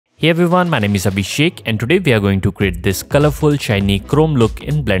Hey everyone, my name is Abhishek and today we are going to create this colorful shiny chrome look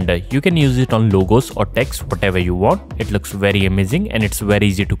in Blender. You can use it on logos or text, whatever you want. It looks very amazing and it's very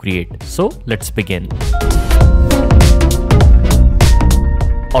easy to create. So let's begin.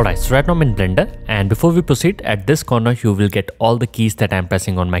 Alright, so right now I'm in Blender, and before we proceed, at this corner you will get all the keys that I'm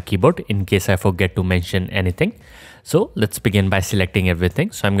pressing on my keyboard in case I forget to mention anything. So let's begin by selecting everything.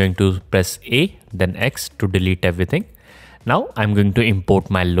 So I'm going to press A, then X to delete everything. Now I'm going to import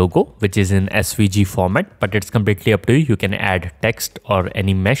my logo, which is in SVG format, but it's completely up to you. You can add text or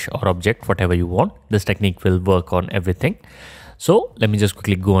any mesh or object, whatever you want. This technique will work on everything. So let me just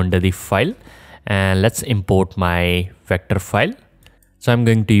quickly go under the file and let's import my vector file. So I'm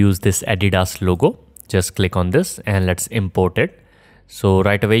going to use this Adidas logo. Just click on this and let's import it. So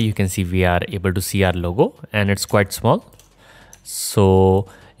right away you can see we are able to see our logo and it's quite small. So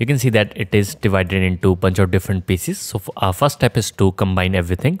you can see that it is divided into a bunch of different pieces. So our first step is to combine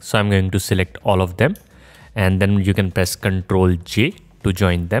everything. So I'm going to select all of them and then you can press Ctrl J to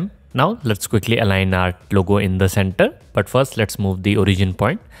join them. Now let's quickly align our logo in the center. But first let's move the origin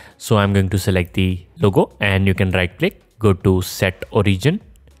point. So I'm going to select the logo and you can right click, go to set origin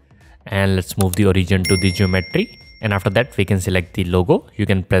and let's move the origin to the geometry. And after that we can select the logo. You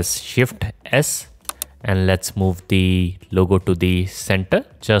can press Shift S and let's move the logo to the center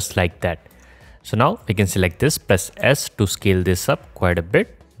just like that. So now we can select this, press S to scale this up quite a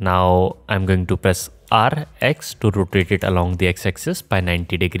bit. Now I'm going to press RX to rotate it along the x-axis by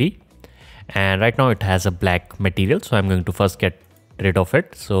 90 degree. And right now it has a black material, so I'm going to first get rid of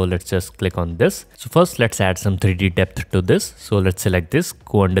it. So let's just click on this. So first let's add some 3D depth to this. So let's select this,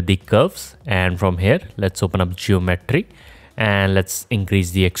 go under the curves, and from here let's open up geometry and let's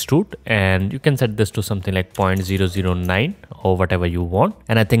increase the extrude, and you can set this to something like 0.009 or whatever you want.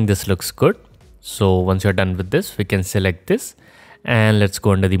 And I think this looks good. So once you're done with this, we can select this and let's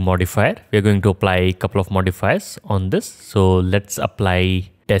go under the modifier. We're going to apply a couple of modifiers on this. So let's apply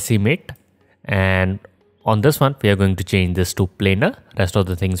decimate, and on this one we are going to change this to planar. Rest of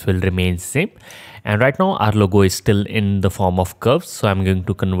the things will remain same. And right now our logo is still in the form of curves, so I'm going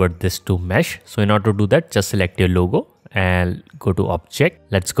to convert this to mesh. So in order to do that, just select your logo and go to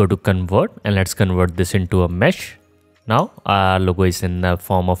object. Let's go to convert and let's convert this into a mesh. Now our logo is in the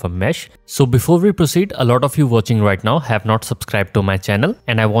form of a mesh. So before we proceed, a lot of you watching right now have not subscribed to my channel,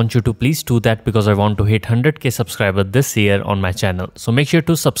 and I want you to please do that because I want to hit 100k subscribers this year on my channel. So make sure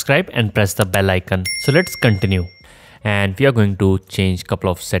to subscribe and press the bell icon. So let's continue. And we are going to change a couple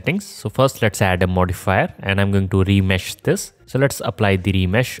of settings. So first let's add a modifier and I'm going to remesh this. So let's apply the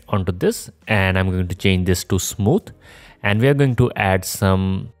remesh onto this and I'm going to change this to smooth. And we are going to add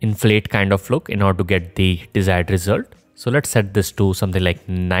some inflate kind of look in order to get the desired result. So let's set this to something like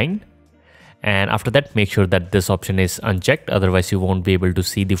 9. And after that, make sure that this option is unchecked. Otherwise you won't be able to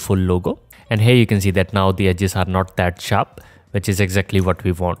see the full logo. And here you can see that now the edges are not that sharp, which is exactly what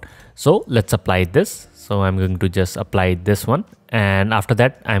we want. So let's apply this. So I'm going to just apply this one. And after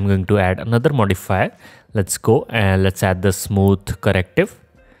that, I'm going to add another modifier. Let's go and let's add the smooth corrective.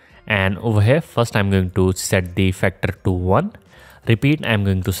 And over here, first I'm going to set the factor to 1. Repeat, I'm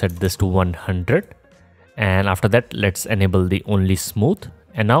going to set this to 100. And after that, let's enable the only smooth.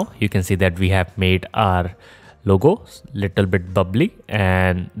 And now you can see that we have made our logo little bit bubbly,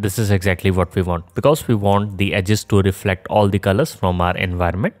 and this is exactly what we want because we want the edges to reflect all the colors from our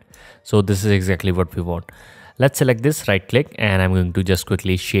environment. So this is exactly what we want. Let's select this, right click, and I'm going to just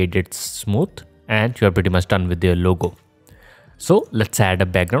quickly shade it smooth, and you're pretty much done with your logo. So let's add a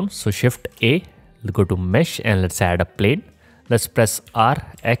background. So Shift A, go to mesh and let's add a plane. Let's press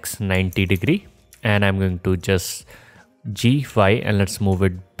RX 90 degree and I'm going to just GY and let's move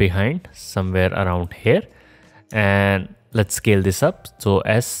it behind somewhere around here. And let's scale this up. So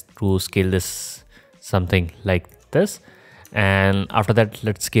S to scale this something like this. And after that,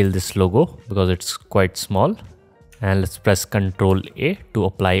 let's scale this logo because it's quite small. And let's press Ctrl A to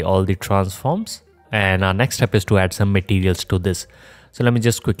apply all the transforms. And our next step is to add some materials to this. So let me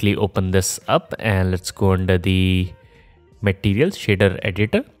just quickly open this up and let's go under the materials shader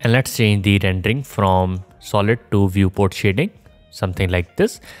editor. And let's change the rendering from solid to viewport shading, something like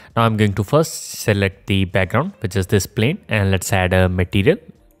this. Now I'm going to first select the background, which is this plane, and let's add a material.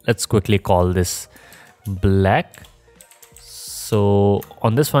 Let's quickly call this black. So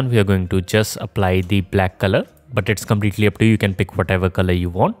on this one, we are going to just apply the black color, but it's completely up to you. You can pick whatever color you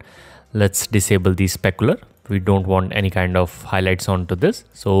want. Let's disable the specular. We don't want any kind of highlights onto this.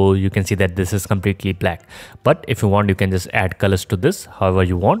 So you can see that this is completely black. But if you want, you can just add colors to this however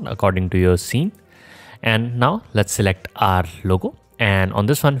you want according to your scene. And now let's select our logo And on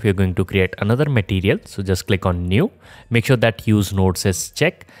this one, we're going to create another material. So just click on new, make sure that use nodes is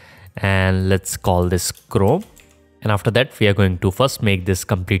check. and let's call this chrome. And after that, we are going to first make this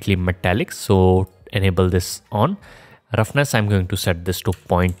completely metallic. So enable this on. Roughness, I'm going to set this to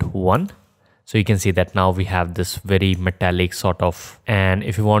 0.1. So you can see that now we have this very metallic sort of, and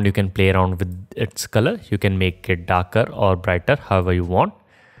if you want, you can play around with its color. You can make it darker or brighter, however you want.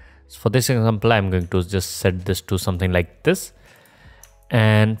 So for this example, I'm going to just set this to something like this.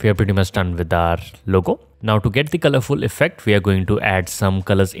 And we are pretty much done with our logo. Now to get the colorful effect, we are going to add some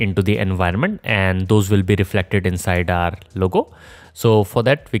colors into the environment, and those will be reflected inside our logo. So for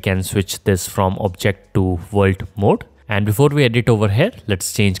that, we can switch this from object to world mode. And before we edit over here,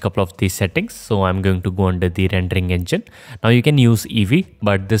 let's change a couple of these settings. So I'm going to go under the rendering engine. Now you can use Eevee,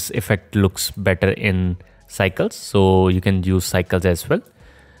 but this effect looks better in cycles. So you can use cycles as well.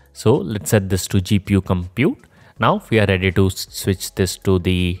 So let's set this to GPU compute. Now we are ready to switch this to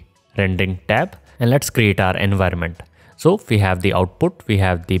the rendering tab, and let's create our environment. So we have the output, we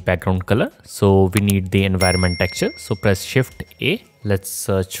have the background color. So we need the environment texture. So press Shift A. Let's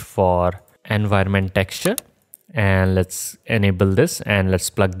search for environment texture. And let's enable this, and let's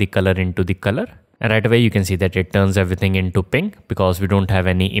plug the color into the color. And right away you can see that it turns everything into pink because we don't have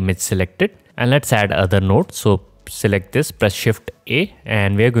any image selected. And let's add other nodes. So select this, press Shift A,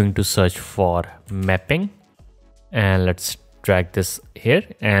 and we are going to search for mapping. And let's drag this here,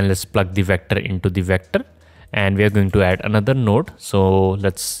 and let's plug the vector into the vector. And we are going to add another node. So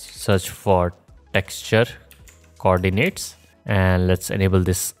let's search for texture coordinates, and let's enable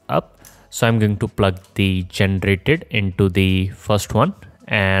this up. So I'm going to plug the generated into the first one,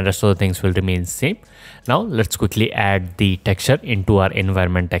 and rest of the things will remain same. Now let's quickly add the texture into our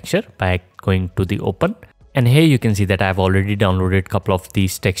environment texture by going to the open. And here you can see that I've already downloaded a couple of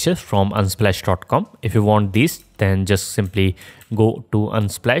these textures from unsplash.com. If you want these, then just simply go to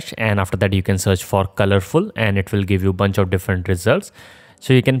Unsplash, and after that you can search for colorful, and it will give you a bunch of different results.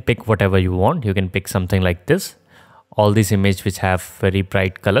 So you can pick whatever you want. You can pick something like this. All these images which have very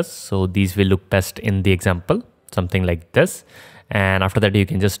bright colors, so these will look best in the example, something like this. And after that you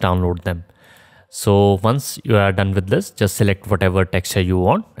can just download them. So once you are done with this, just select whatever texture you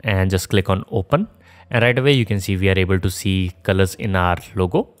want and just click on open. And right away you can see we are able to see colors in our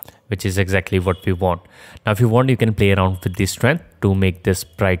logo, which is exactly what we want. Now if you want, you can play around with the strength to make this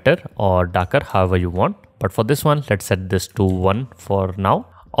brighter or darker, however you want. But for this one, let's set this to 1 for now.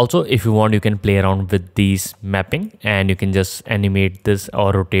 Also, if you want, you can play around with these mapping, and you can just animate this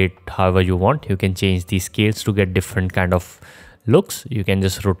or rotate however you want. You can change the scales to get different kind of looks. You can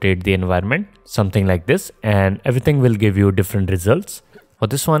just rotate the environment, something like this, and everything will give you different results. For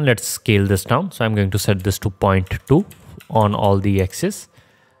this one, let's scale this down. So I'm going to set this to 0.2 on all the axes,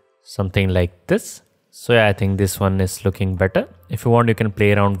 something like this. So yeah, I think this one is looking better. If you want, you can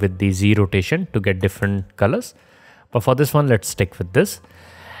play around with the Z rotation to get different colors. But for this one, let's stick with this.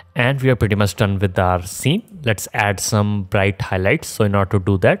 And we are pretty much done with our scene. Let's add some bright highlights. So in order to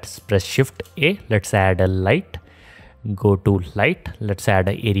do that, press Shift A. Let's add a light. Go to light. Let's add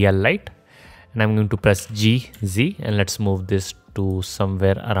an area light. And I'm going to press Z, and let's move this to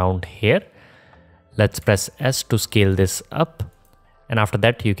somewhere around here. Let's press S to scale this up. And after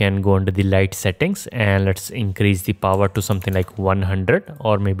that, you can go under the light settings, and let's increase the power to something like 100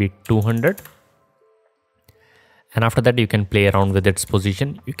 or maybe 200. And after that, you can play around with its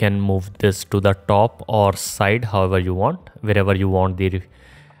position. You can move this to the top or side, however you want, wherever you want the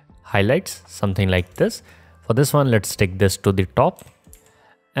highlights, something like this. For this one, let's take this to the top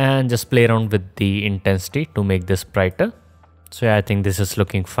and just play around with the intensity to make this brighter. So yeah, I think this is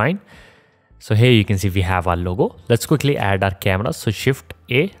looking fine. So here you can see we have our logo. Let's quickly add our camera. So Shift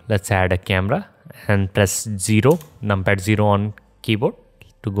A, let's add a camera, and press 0, numpad 0 on keyboard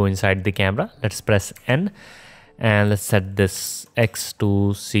to go inside the camera. Let's press N. And let's set this X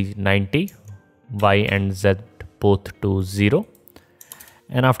to 90, Y and Z both to 0.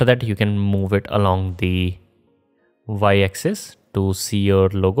 And after that, you can move it along the Y axis to see your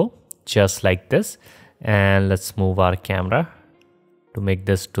logo, just like this. And let's move our camera to make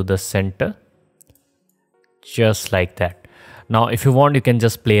this to the center, just like that. Now, if you want, you can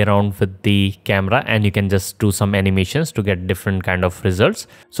just play around with the camera, and you can just do some animations to get different kind of results.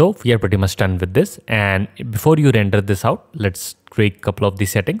 So we are pretty much done with this. And before you render this out, let's create a couple of the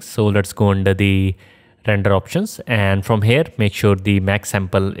settings. So let's go under the render options, and from here, make sure the max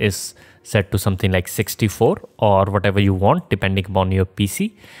sample is set to something like 64 or whatever you want, depending upon your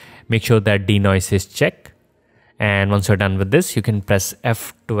PC. Make sure that denoise is checked. And once you're done with this, you can press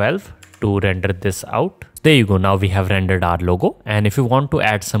F12 to render this out. There you go. Now we have rendered our logo, and if you want to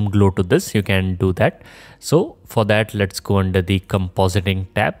add some glow to this, you can do that. So for that, let's go under the compositing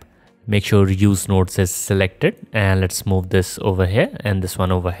tab. make sure use nodes is selected, and let's move this over here and this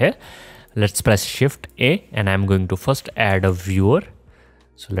one over here. Let's press Shift A, and I'm going to first add a viewer.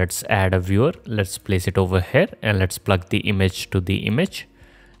 So let's add a viewer, let's place it over here, and let's plug the image to the image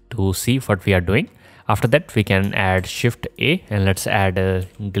to see what we are doing. After that, we can add Shift A, and let's add a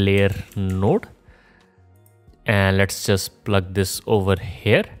glare node, and let's just plug this over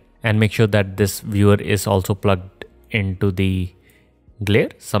here and make sure that this viewer is also plugged into the glare,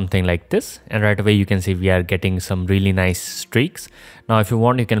 something like this. And right away you can see we are getting some really nice streaks. Now if you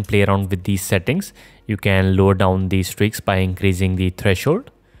want, you can play around with these settings. You can lower down these streaks by increasing the threshold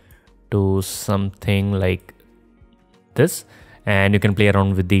to something like this, and you can play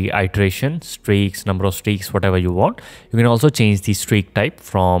around with the iteration, streaks, number of streaks, whatever you want. You can also change the streak type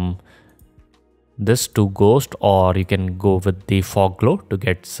from this to ghost, or you can go with the fog glow to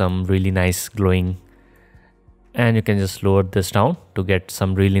get some really nice glowing, and you can just lower this down to get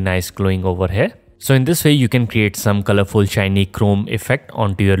some really nice glowing over here. So in this way you can create some colorful shiny chrome effect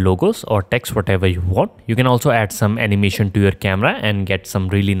onto your logos or text, whatever you want. You can also add some animation to your camera and get some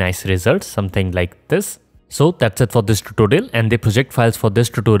really nice results, something like this. So that's it for this tutorial, and the project files for this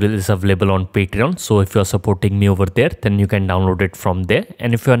tutorial is available on Patreon. So if you are supporting me over there, then you can download it from there.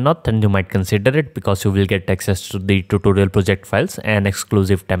 And if you are not, then you might consider it, because you will get access to the tutorial project files and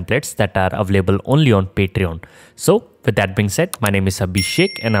exclusive templates that are available only on Patreon. So with that being said, my name is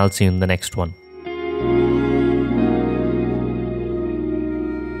Abhishek, and I'll see you in the next one.